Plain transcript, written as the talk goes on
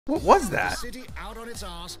What was that? The city out on its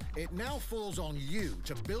arse, it now falls on you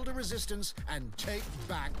to build a resistance and take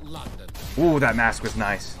back London. Ooh, that mask was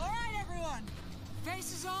nice. All right, everyone.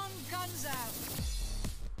 Faces on, guns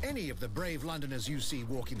out. Any of the brave Londoners you see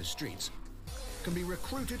walking the streets can be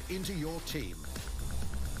recruited into your team.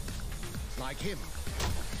 Like him.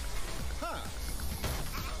 Her.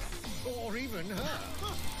 Or even her.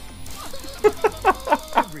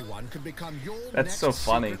 Everyone could become your That's next so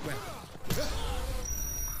funny. secret weapon.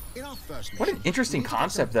 In our first What an mission, interesting we dug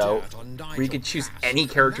concept, up though, dirt on where you could choose Cass, any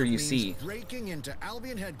and character that you means see. breaking into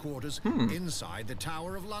Albion headquarters inside the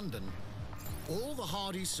Tower of London. All the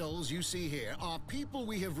hardy souls you see here are people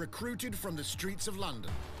we have recruited from the streets of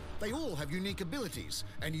London. They all have unique abilities,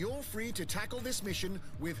 and you're free to tackle this mission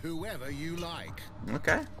with whoever you like.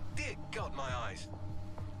 Okay. Dear God, my eyes.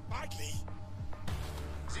 Badly.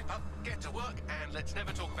 Zip up, get to work, and let's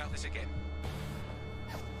never talk about this again.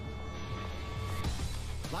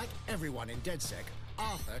 Like everyone in DedSec,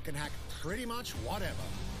 Arthur can hack pretty much whatever.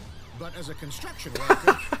 But as a construction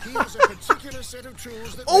worker, he has a particular set of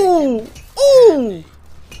tools that Oh! Oh!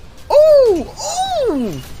 Oh!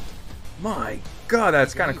 Oh! My God,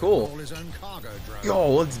 that's kind of cool. His own cargo drone. Yo,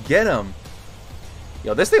 let's get him.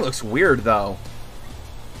 Yo, this thing looks weird, though.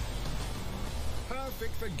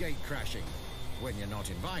 Perfect for gate crashing, when you're not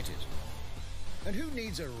invited. And who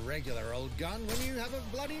needs a regular old gun when you have a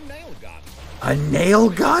bloody nail gun? A nail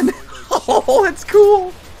gun? Oh, that's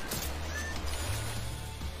cool.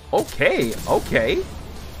 Okay, okay.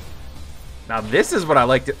 Now this is what I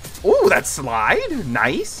like to... Ooh, that slide.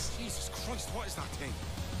 Nice. Jesus Christ, what is that thing?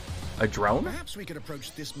 A drone? Perhaps we could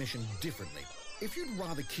approach this mission differently. If you'd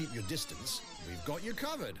rather keep your distance, we've got you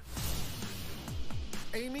covered.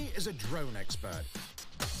 Amy is a drone expert.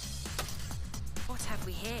 What have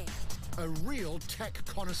we here? A real tech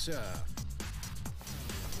connoisseur.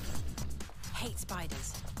 Hate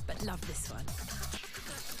spiders, but love this one.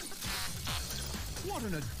 What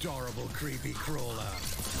an adorable creepy crawler.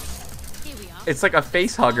 Here we are. It's like a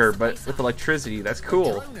face hugger, but with electricity. That's The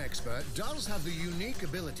cool. drone expert does have the unique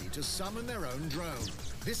ability to summon their own drone.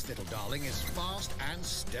 This little darling is fast and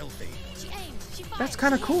stealthy. She aims, she fires. That's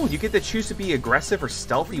kind of she cool. aims. You get to choose to be aggressive or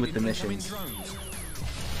stealthy with the missions. Drones.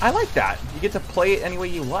 I like that. You get to play it any way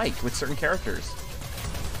you like with certain characters.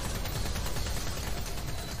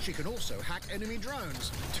 She can also hack enemy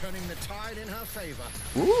drones, turning the tide in her favor.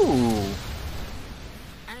 Ooh.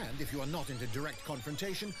 And if you are not into direct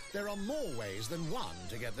confrontation, there are more ways than one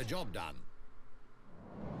to get the job done.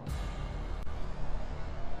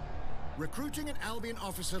 Recruiting an Albion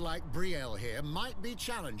officer like Brielle here might be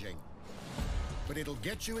challenging, but it'll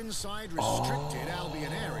get you inside restricted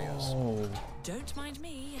Albion areas. Oh. Don't mind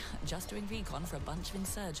me, just doing recon for a bunch of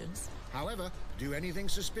insurgents. However, do anything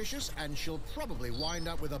suspicious and she'll probably wind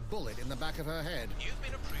up with a bullet in the back of her head. You've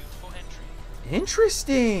been approved for entry.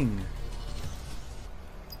 Interesting.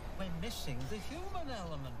 We're missing the human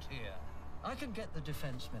element here. I can get the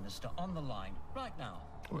defense minister on the line right now.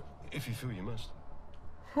 Well, if you feel you must.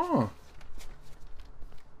 Huh.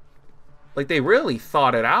 Like they really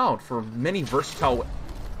thought it out for many versatile...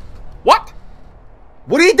 What?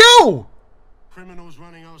 What did he do? Criminals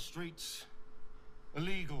running our streets.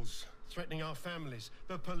 Illegals threatening our families.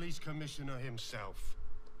 The police commissioner himself.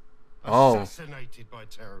 Oh. Assassinated by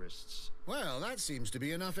terrorists. Well, that seems to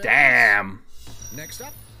be enough evidence. Damn. Next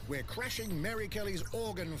up, we're crashing Mary Kelly's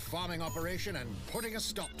organ farming operation and putting a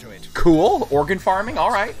stop to it. Cool. Organ farming. All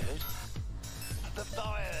right. The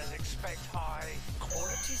buyers expect high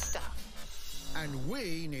quality stuff. And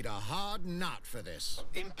we need a hard nut for this.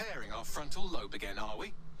 Impairing our frontal lobe again, are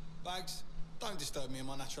we? Bags, don't disturb me in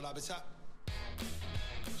my natural habitat.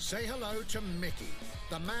 Say hello to Mickey.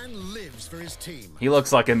 The man lives for his team He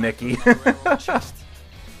looks like a Mickey.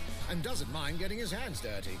 and doesn't mind getting his hands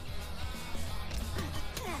dirty.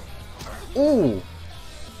 Ooh.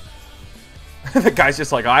 The guy's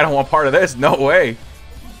just like, I don't want part of this. No way.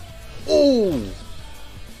 Ooh.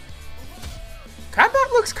 That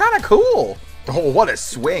looks kind of cool. Oh, what a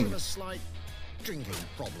swing. With a slight drinking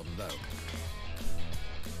problem, though.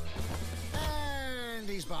 And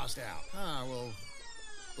he's passed out. Ah, well,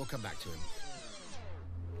 we'll come back to him.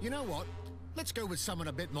 You know what? Let's go with someone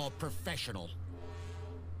a bit more professional.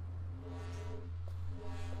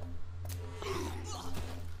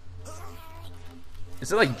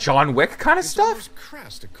 Is it like John Wick kind of It's stuff? almost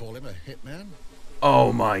crass to call him a hitman.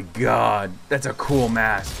 Oh my god. That's a cool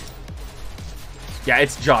mask. Yeah,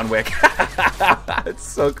 it's John Wick. It's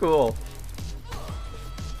so cool.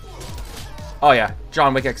 Oh yeah,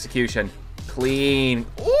 John Wick execution. Clean.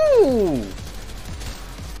 Ooh.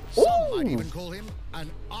 Some might Ooh. even call him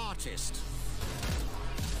an artist.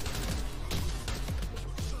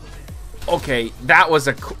 Okay, that was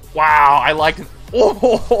a... Wow, I like...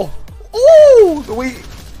 Oh, the way...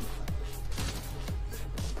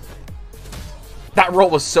 That roll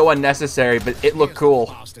was so unnecessary, but it looked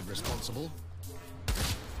cool.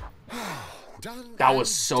 That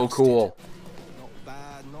was so cool.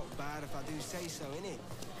 Not bad if I do say so, innit?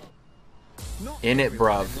 In it,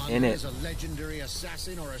 bruv. In it. Is a legendary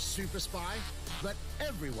assassin or a super spy, but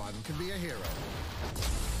everyone can be a hero.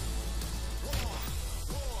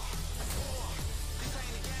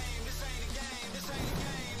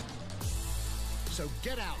 So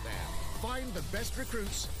get out there, find the best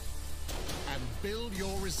recruits, and build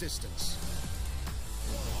your resistance.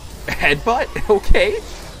 Headbutt? Okay.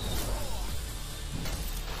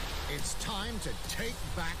 It's time to take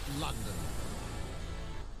back London.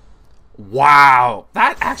 Wow,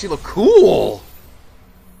 that actually looked cool.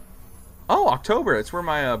 Oh, October. It's where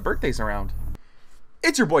my birthday's around.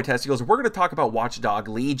 It's your boy Testicles. We're going to talk about Watch Dogs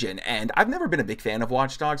Legion, and I've never been a big fan of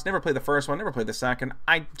Watch Dogs. Never played the first one, never played the second.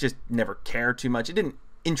 I just never cared too much. It didn't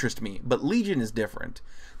interest me, but Legion is different.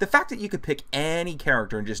 The fact that you could pick any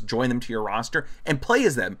character and just join them to your roster and play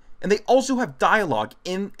as them, and they also have dialogue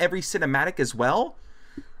in every cinematic as well,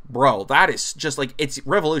 bro, that is just like, it's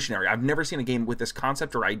revolutionary. I've never seen a game with this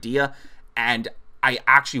concept or idea, and I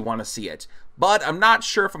actually want to see it. But I'm not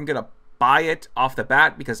sure if I'm going to buy it off the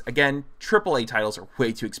bat because, again, AAA titles are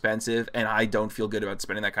way too expensive, and I don't feel good about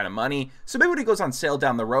spending that kind of money. So maybe when it goes on sale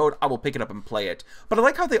down the road, I will pick it up and play it. But I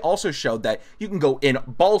like how they also showed that you can go in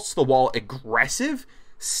balls-to-the-wall aggressive,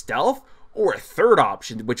 stealth, or a third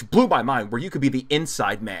option, which blew my mind, where you could be the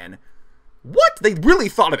inside man. What? They really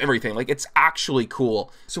thought of everything. Like, it's actually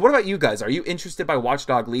cool. So what about you guys? Are you interested by Watch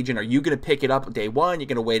Dogs Legion? Are you going to pick it up day one? You're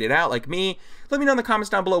going to wait it out like me? Let me know in the comments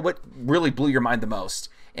down below what really blew your mind the most.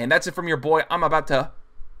 And that's it from your boy. I'm about to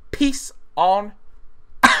peace on